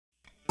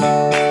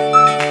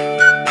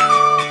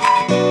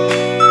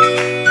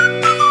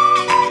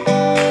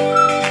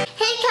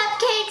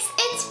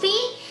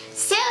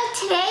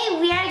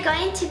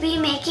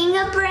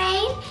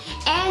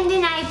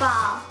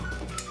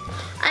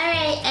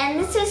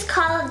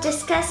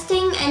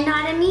disgusting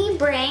anatomy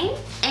brain,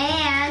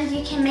 and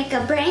you can make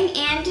a brain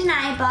and an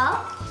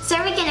eyeball. So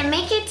we're gonna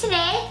make it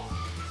today.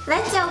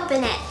 Let's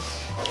open it.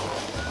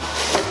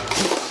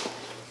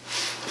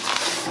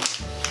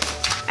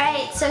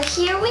 Alright, so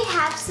here we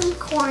have some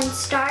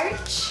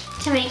cornstarch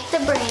to make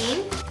the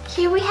brain.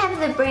 Here we have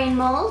the brain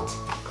mold.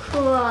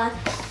 Cool.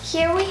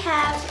 Here we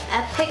have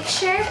a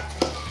picture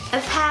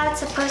of how it's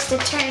supposed to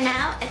turn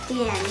out at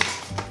the end.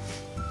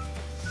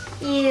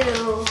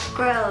 Ew,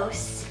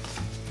 gross.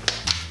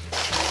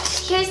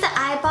 Here's the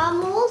eyeball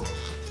mold.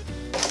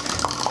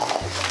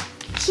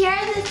 Here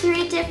are the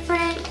 3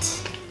 different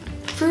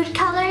food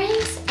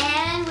colorings,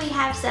 and we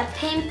have the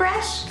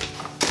paintbrush.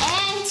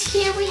 And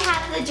here we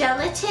have the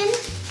gelatin,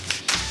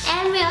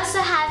 and we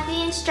also have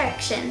the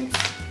instructions.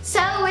 So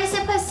we're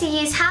supposed to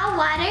use hot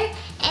water,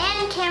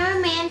 and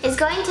cameraman is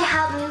going to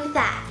help me with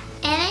that.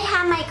 And I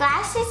have my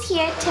glasses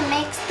here to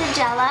mix the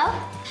Jell-O.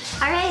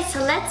 Alright, so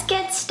let's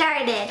get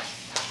started.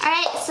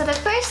 Alright, so the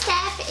first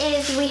step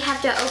is we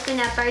have to open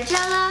up our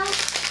Jell-O.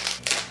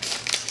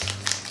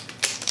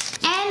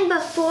 And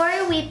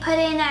before we put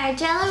in our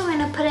Jell-O, we're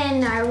gonna put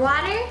in our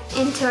water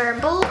into our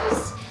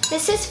bowls.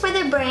 This is for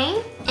the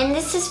brain, and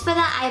this is for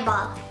the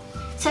eyeball.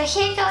 So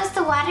here goes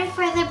the water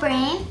for the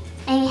brain,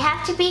 and you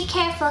have to be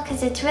careful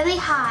because it's really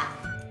hot.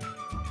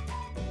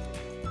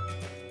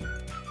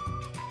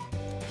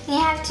 You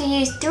have to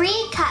use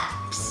 3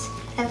 cups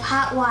of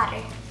hot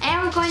water.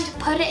 And we're going to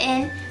put it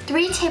in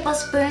 3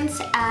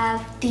 tablespoons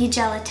of the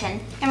gelatin.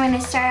 And we're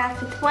gonna start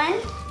off with 1.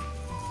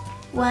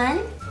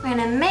 We're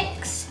gonna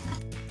mix.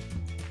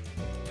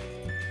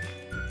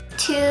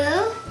 2.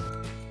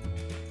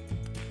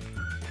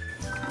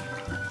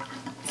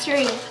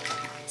 3.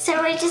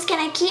 So we're just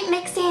gonna keep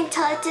mixing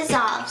until it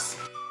dissolves.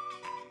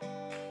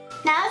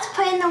 Now let's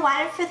put in the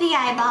water for the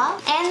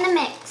eyeball and the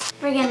mix.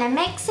 We're gonna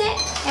mix it,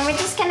 and we're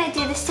just gonna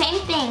do the same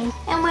thing.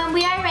 And when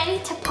we are ready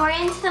to pour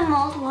into the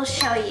mold, we'll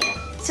show you.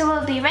 So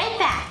we'll be right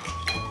back.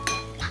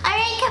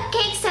 Alright,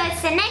 cupcakes, so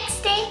it's the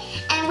next day,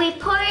 and we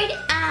poured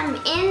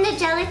in the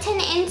gelatin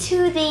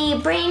into the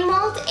brain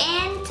mold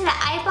and to the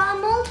eyeball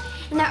mold.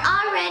 And they're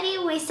all ready.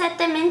 We set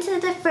them into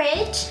the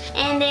fridge,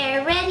 and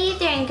they're ready.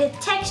 They're in good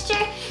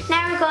texture.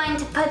 Now we're going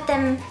to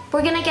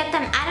we're gonna get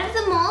them out of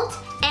the mold,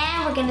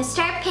 and we're gonna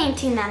start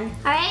painting them.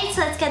 All right,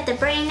 so let's get the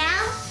brain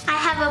out. I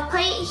have a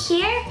plate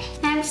here,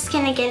 and I'm just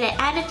gonna get it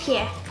out of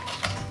here.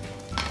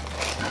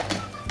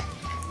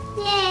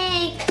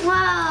 Yay,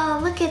 whoa,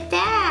 look at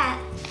that.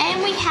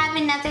 And we have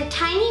another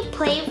tiny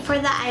plate for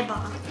the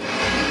eyeball.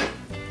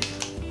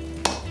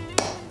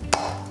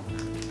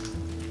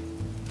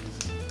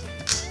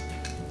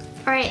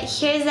 Alright,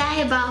 here's the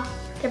eyeball.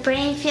 The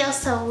brain feels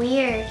so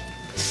weird.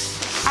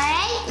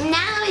 Alright,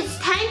 now it's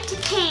time to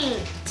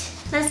paint.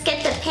 Let's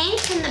get the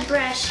paint and the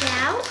brush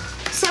out.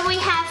 So we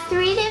have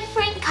 3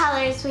 different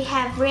colors. We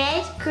have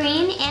red,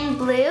 green, and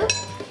blue.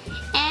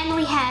 And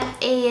we have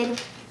a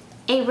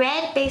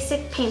red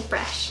basic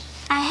paintbrush.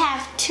 I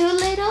have 2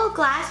 little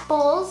glass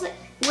bowls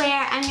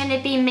where I'm going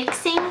to be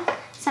mixing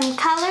some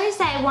colors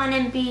that I want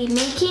to be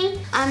making.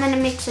 I'm going to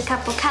mix a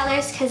couple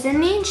colors because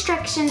in the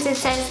instructions it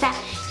says that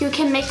you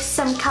can mix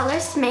some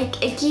colors to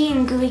make icky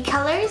and gooey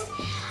colors.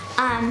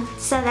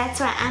 So that's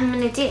what I'm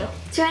going to do.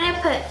 So I'm going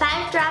to put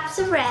 5 drops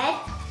of red.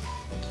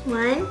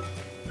 1,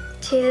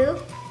 2,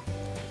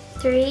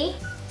 3,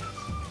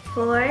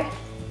 4,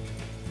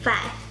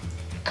 5.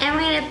 And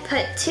we're going to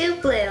put 2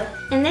 blue.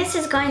 And this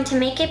is going to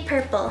make it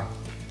purple.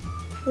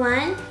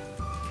 1,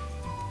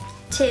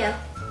 2.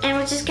 And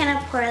we're just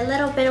gonna pour a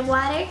little bit of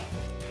water.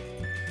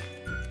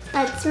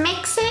 Let's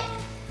mix it.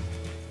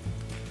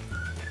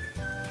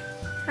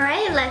 All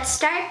right, let's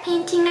start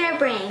painting our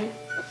brain.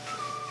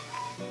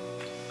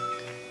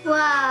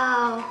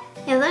 Wow,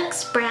 it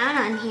looks brown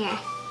on here.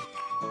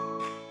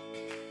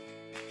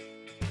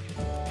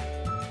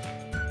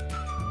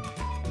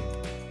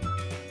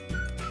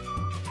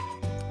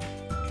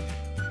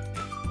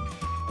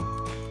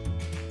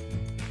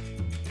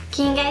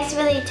 Can you guys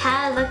really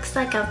tell it looks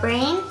like a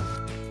brain?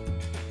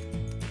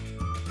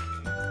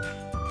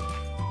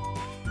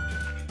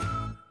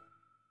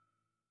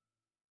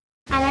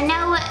 I don't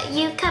know what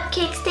you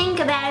cupcakes think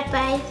about it,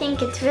 but I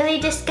think it's really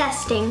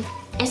disgusting.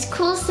 It's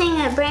cool seeing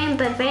a brain,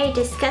 but very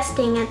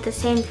disgusting at the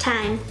same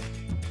time.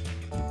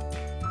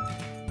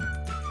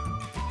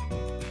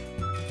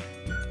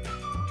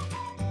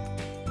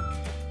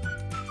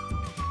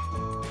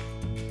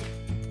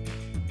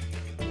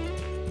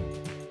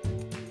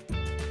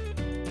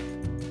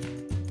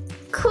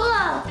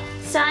 Cool!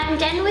 So I'm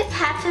done with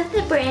half of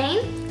the brain.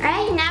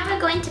 Alright, now we're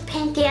going to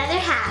paint the other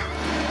half.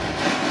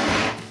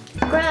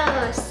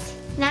 Gross!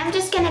 Now I'm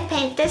just gonna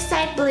paint this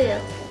side blue.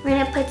 We're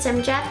gonna put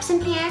some drops in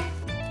here.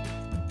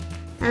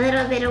 A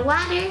little bit of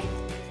water.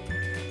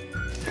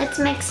 Let's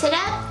mix it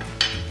up.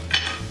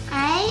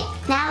 Alright,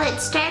 now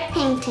let's start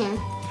painting.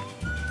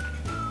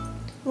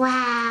 Wow,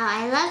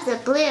 I love the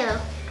blue.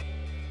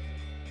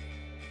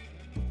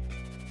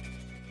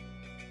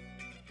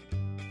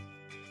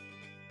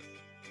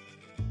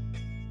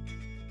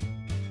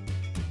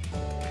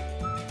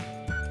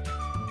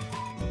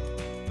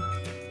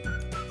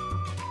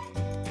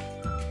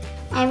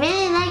 I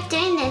really like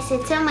doing this,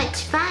 it's so much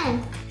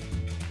fun.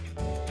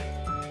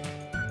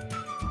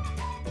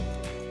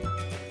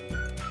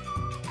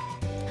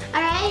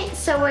 Alright,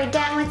 so we're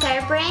done with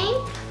our brain.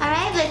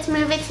 Alright, let's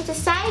move it to the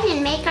side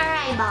and make our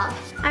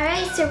eyeballs.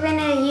 Alright, so we're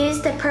gonna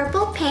use the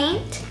purple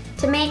paint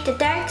to make the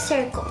dark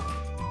circle.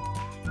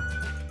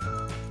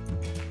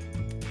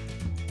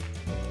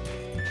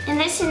 And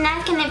this is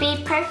not gonna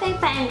be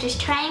perfect, but I'm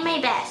just trying my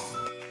best.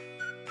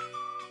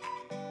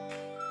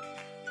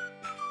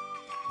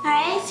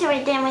 Alright, so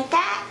we're done with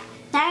that.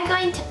 Now we're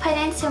going to put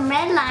in some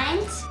red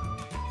lines.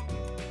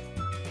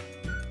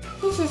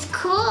 This is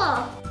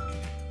cool.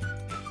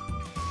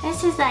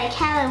 This is like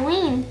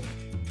Halloween.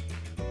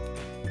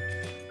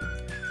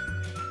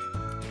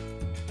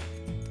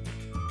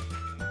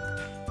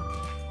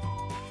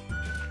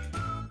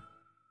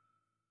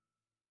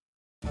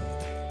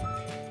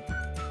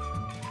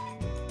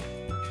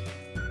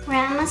 We're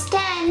almost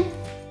done.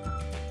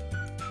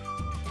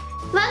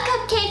 Look,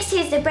 Cupcakes,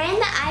 here's the brand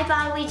the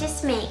eyeball we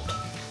just made.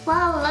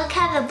 Wow, look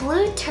how the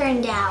blue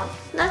turned out.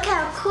 Look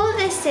how cool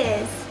this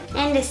is.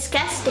 And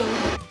disgusting.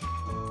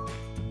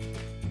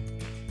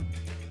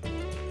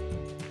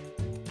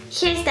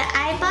 Here's the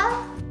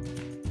eyeball.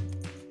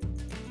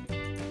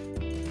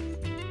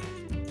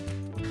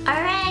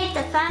 Alright,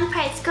 the fun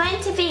part's going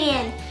to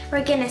begin.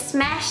 We're gonna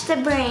smash the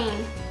brain.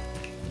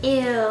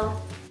 Ew.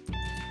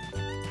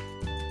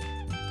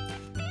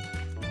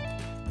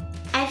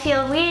 I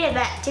feel weird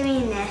about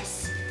doing this.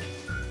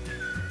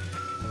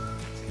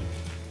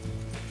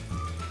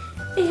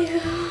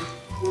 Ew.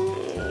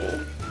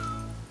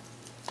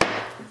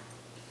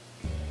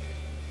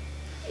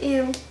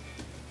 Ew.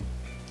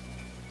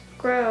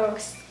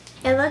 Gross.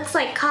 It looks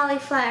like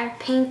cauliflower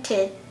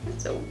painted.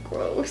 That's so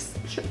gross.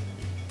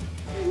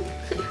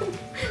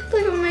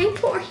 Look at my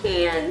poor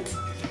hands.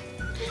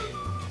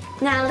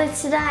 Now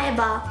let's do the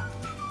eyeball.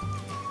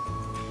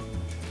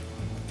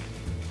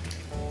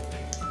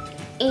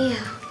 Ew.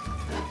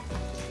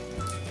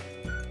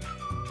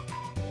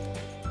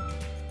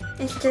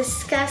 It's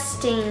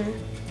disgusting.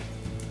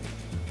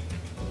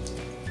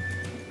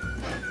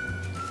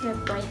 I'm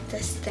gonna break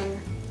this thing.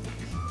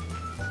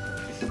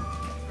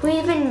 Who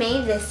even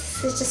made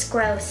this? This is just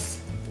gross.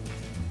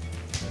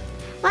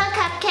 Well,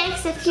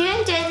 Cupcakes, if you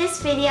enjoyed this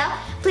video,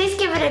 please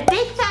give it a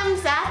big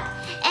thumbs up.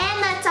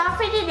 And that's all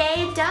for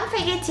today. Don't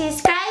forget to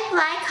subscribe,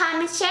 like,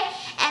 comment, share,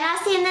 and I'll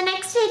see you in the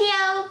next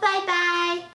video. Bye-bye.